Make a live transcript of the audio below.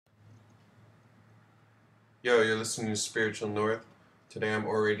Yo, you're listening to Spiritual North. Today I'm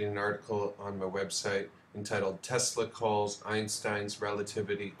orating an article on my website entitled Tesla Calls Einstein's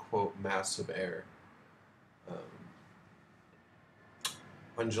Relativity, quote, massive error. Um,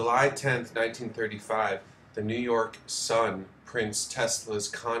 on July 10th, 1935, the New York Sun prints Tesla's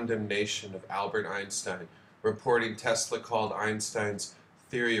condemnation of Albert Einstein, reporting Tesla called Einstein's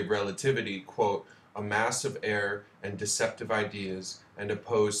theory of relativity, quote, a massive error and deceptive ideas and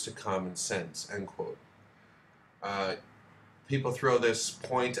opposed to common sense, end quote. Uh, People throw this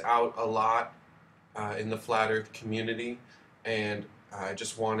point out a lot in the flat earth community, and I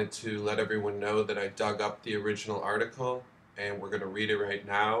just wanted to let everyone know that I dug up the original article and we're going to read it right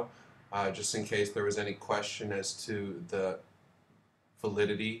now, just in case there was any question as to the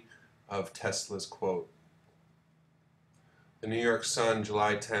validity of Tesla's quote. The New York Sun,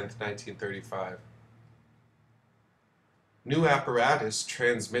 July 10th, 1935. New apparatus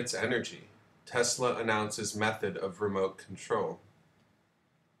transmits energy. Tesla announces method of remote control.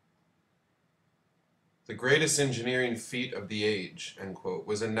 The greatest engineering feat of the age, end quote,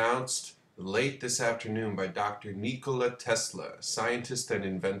 was announced late this afternoon by Dr. Nikola Tesla, scientist and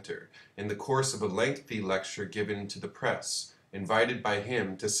inventor, in the course of a lengthy lecture given to the press, invited by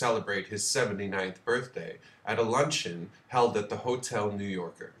him to celebrate his 79th birthday at a luncheon held at the Hotel New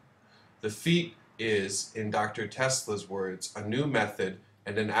Yorker. The feat is, in Dr. Tesla's words, a new method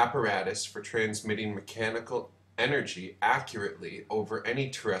and an apparatus for transmitting mechanical energy accurately over any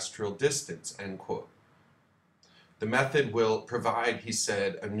terrestrial distance, end quote. The method will provide, he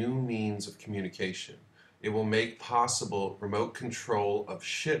said, a new means of communication. It will make possible remote control of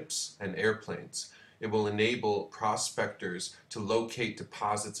ships and airplanes. It will enable prospectors to locate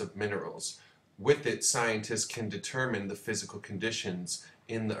deposits of minerals. With it, scientists can determine the physical conditions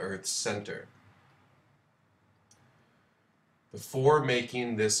in the Earth's center. Before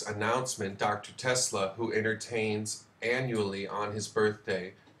making this announcement, Dr. Tesla, who entertains annually on his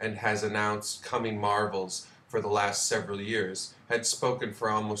birthday and has announced coming marvels for the last several years, had spoken for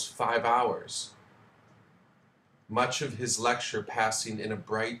almost 5 hours, much of his lecture passing in a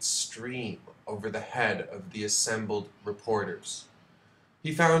bright stream over the head of the assembled reporters.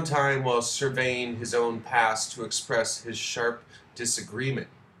 He found time while surveying his own past to express his sharp disagreement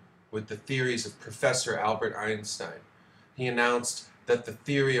with the theories of Professor Albert Einstein. He announced that the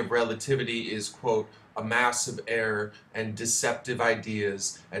theory of relativity is, quote, a massive error and deceptive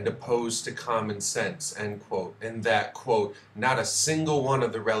ideas and opposed to common sense, end quote, and that, quote, not a single one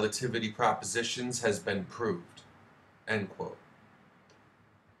of the relativity propositions has been proved, end quote.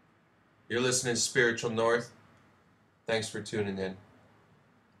 You're listening to Spiritual North. Thanks for tuning in.